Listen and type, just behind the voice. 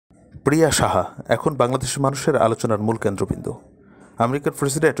প্রিয়া সাহা এখন বাংলাদেশের মানুষের আলোচনার মূল কেন্দ্রবিন্দু। আমেরিকার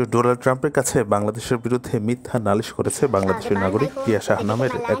প্রেসিডেন্ট ডোনাল্ড ট্রাম্পের কাছে বাংলাদেশের বিরুদ্ধে মিথ্যা নালিশ করেছে বাংলাদেশের নাগরিক প্রিয়া সাহা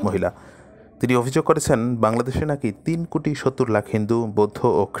নামের এক মহিলা। তিনি অভিযোগ করেছেন বাংলাদেশে নাকি 3,70,00,000 হিন্দু, বৌদ্ধ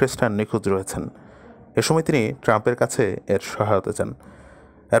ও খ্রিস্টান নিখোঁজ রয়েছেন। এ সময় তিনি ট্রাম্পের কাছে এর সহায়তা চান।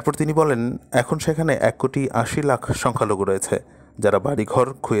 এরপর তিনি বলেন, এখন সেখানে 1,80,00,000 সংখ্যালঘু রয়েছে যারা বাড়িঘর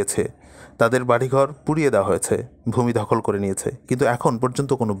খুঁয়েছে, তাদের বাড়িঘর পুড়িয়ে দেওয়া হয়েছে, ভূমি দখল করে নিয়েছে, কিন্তু এখন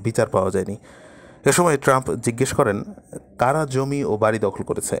পর্যন্ত কোনো বিচার পাওয়া যায়নি। এ সময় ট্রাম্প জিজ্ঞেস করেন কারা জমি ও বাড়ি দখল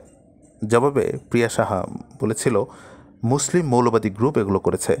করেছে। জবাবে প্রিয়া সাহা বলেছিল, মুসলিম মৌলবাদী গ্রুপ এগুলো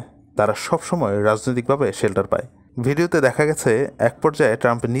করেছে, তারা সবসময় রাজনৈতিকভাবে শেল্টার পায়। ভিডিওতে দেখা গেছে এক পর্যায়ে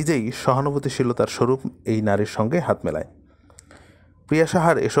ট্রাম্প নিজেই সহানুভূতিশীলতার স্বরূপ এই নারীর সঙ্গে হাত মেলায়। প্রিয়া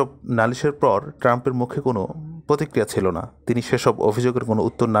সাহার এসব নালিশের পর ট্রাম্পের মুখে কোনো প্রতিক্রিয়া ছিল না। তিনি সেসব অভিযোগের কোনো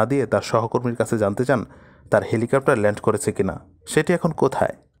উত্তর না দিয়ে তার সহকর্মীর কাছে জানতে চান তার হেলিকপ্টার ল্যান্ড করেছে কিনা, সেটি এখন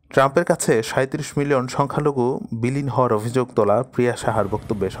কোথায়। ট্রাম্পের কাছে 37 মিলিয়ন সংখ্যালঘু বিলীন হওয়ার অভিযোগ তোলা প্রিয়া সাহার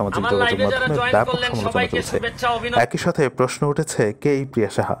বক্তব্যে সামাজিক যোগাযোগ মাধ্যমে ব্যাপক সমালোচনা চলছে। একই সাথে প্রশ্ন উঠেছে কে এই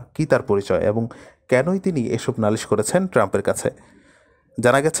প্রিয়া সাহা, কী তার পরিচয় এবং কেনই তিনি এসব নালিশ করেছেন ট্রাম্পের কাছে।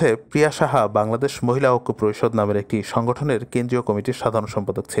 জানা গেছে প্রিয়া সাহা বাংলাদেশ মহিলা ঐক্য পরিষদ নামের একটি সংগঠনের কেন্দ্রীয় কমিটির সাধারণ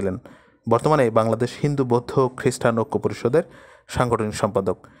সম্পাদক ছিলেন। বর্তমানে বাংলাদেশ হিন্দু, বৌদ্ধ, খ্রিস্টান ঐক্য পরিষদের সাংগঠনিক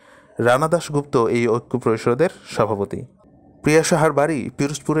সম্পাদক। রানা দাশগুপ্ত এই ঐক্য পরিষদের সভাপতি। প্রিয়া সাহার বাড়ি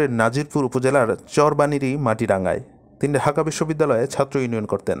পিরোজপুরের নাজিরপুর উপজেলার চরবানিরি মাটিরাঙ্গায়। তিনি ঢাকা বিশ্ববিদ্যালয়ে ছাত্র ইউনিয়ন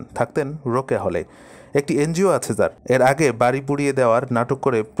করতেন, থাকতেন রোকেয়া হলে। একটি এনজিও আছে যার। এর আগে বাড়ি পুড়িয়ে দেওয়ার নাটক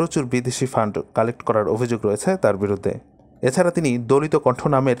করে প্রচুর বিদেশি ফান্ড কালেক্ট করার অভিযোগ রয়েছে তার বিরুদ্ধে। এছাড়া তিনি দলিত কণ্ঠ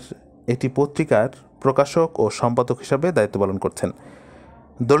নামের একটি পত্রিকার প্রকাশক ও সম্পাদক হিসাবে দায়িত্ব পালন করছেন।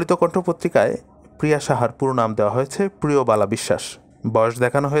 দলিত কণ্ঠ পত্রিকায় প্রিয়া সাহার পুরো নাম দেওয়া হয়েছে প্রিয় বালা বিশ্বাস। বয়স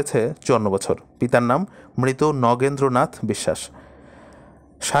দেখানো হয়েছে 54 বছর। পিতার নাম মৃত নগেন্দ্রনাথ বিশ্বাস।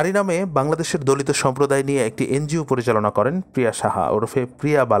 সারি নামে বাংলাদেশের দলিত সম্প্রদায় নিয়ে একটি এনজিও পরিচালনা করেন প্রিয়া সাহা ওরফে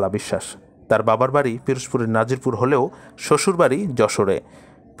প্রিয়া বালা বিশ্বাস। তার বাবার বাড়ি পিরোজপুরের নাজিরপুর হলেও শ্বশুর বাড়ি যশোরে।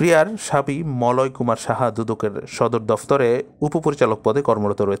 প্রিয়ার স্বামী মলয় কুমার সাহা দুদকের সদর দফতরে উপপরিচালক পদে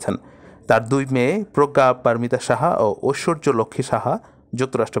কর্মরত রয়েছেন। তার 2 মেয়ে প্রজ্ঞা পারমিতা সাহা ও ঐশ্বর্য লক্ষ্মী সাহা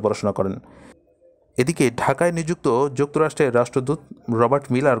যুক্তরাষ্ট্রে পড়াশোনা করেন। এদিকে ঢাকায় নিযুক্ত যুক্তরাষ্ট্রের রাষ্ট্রদূত রবার্ট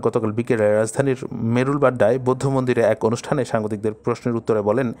মিলার গতকাল বিকেলে রাজধানীর মেরুলবাড্ডায় বৌদ্ধ মন্দিরে এক অনুষ্ঠানে সাংবাদিকদের প্রশ্নের উত্তরে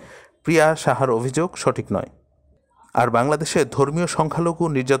বলেন, প্রিয়া সাহার অভিযোগ সঠিক নয়। আর বাংলাদেশে ধর্মীয় সংখ্যালঘু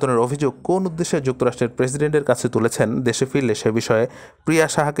নির্যাতনের অভিযোগ কোন উদ্দেশ্যে যুক্তরাষ্ট্রের প্রেসিডেন্টের কাছে তুলেছেন, দেশে ফিরলে সে বিষয়ে প্রিয়া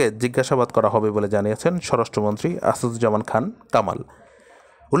সাহাকে জিজ্ঞাসাবাদ করা হবে বলে জানিয়েছেন স্বরাষ্ট্রমন্ত্রী আসাদুজ্জামান খান কামাল।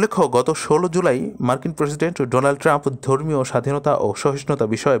 উল্লেখ্য, গত 16 জুলাই মার্কিন প্রেসিডেন্ট ডোনাল্ড ট্রাম্প ধর্মীয় স্বাধীনতা ও সহিষ্ণুতা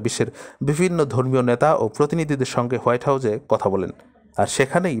বিষয়ে বিশ্বের বিভিন্ন ধর্মীয় নেতা ও প্রতিনিধিদের সঙ্গে হোয়াইট হাউসে কথা বলেন। আর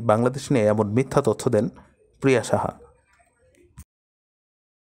সেখানেই বাংলাদেশ নিয়ে এমন মিথ্যা তথ্য দেন প্রিয়া সাহা।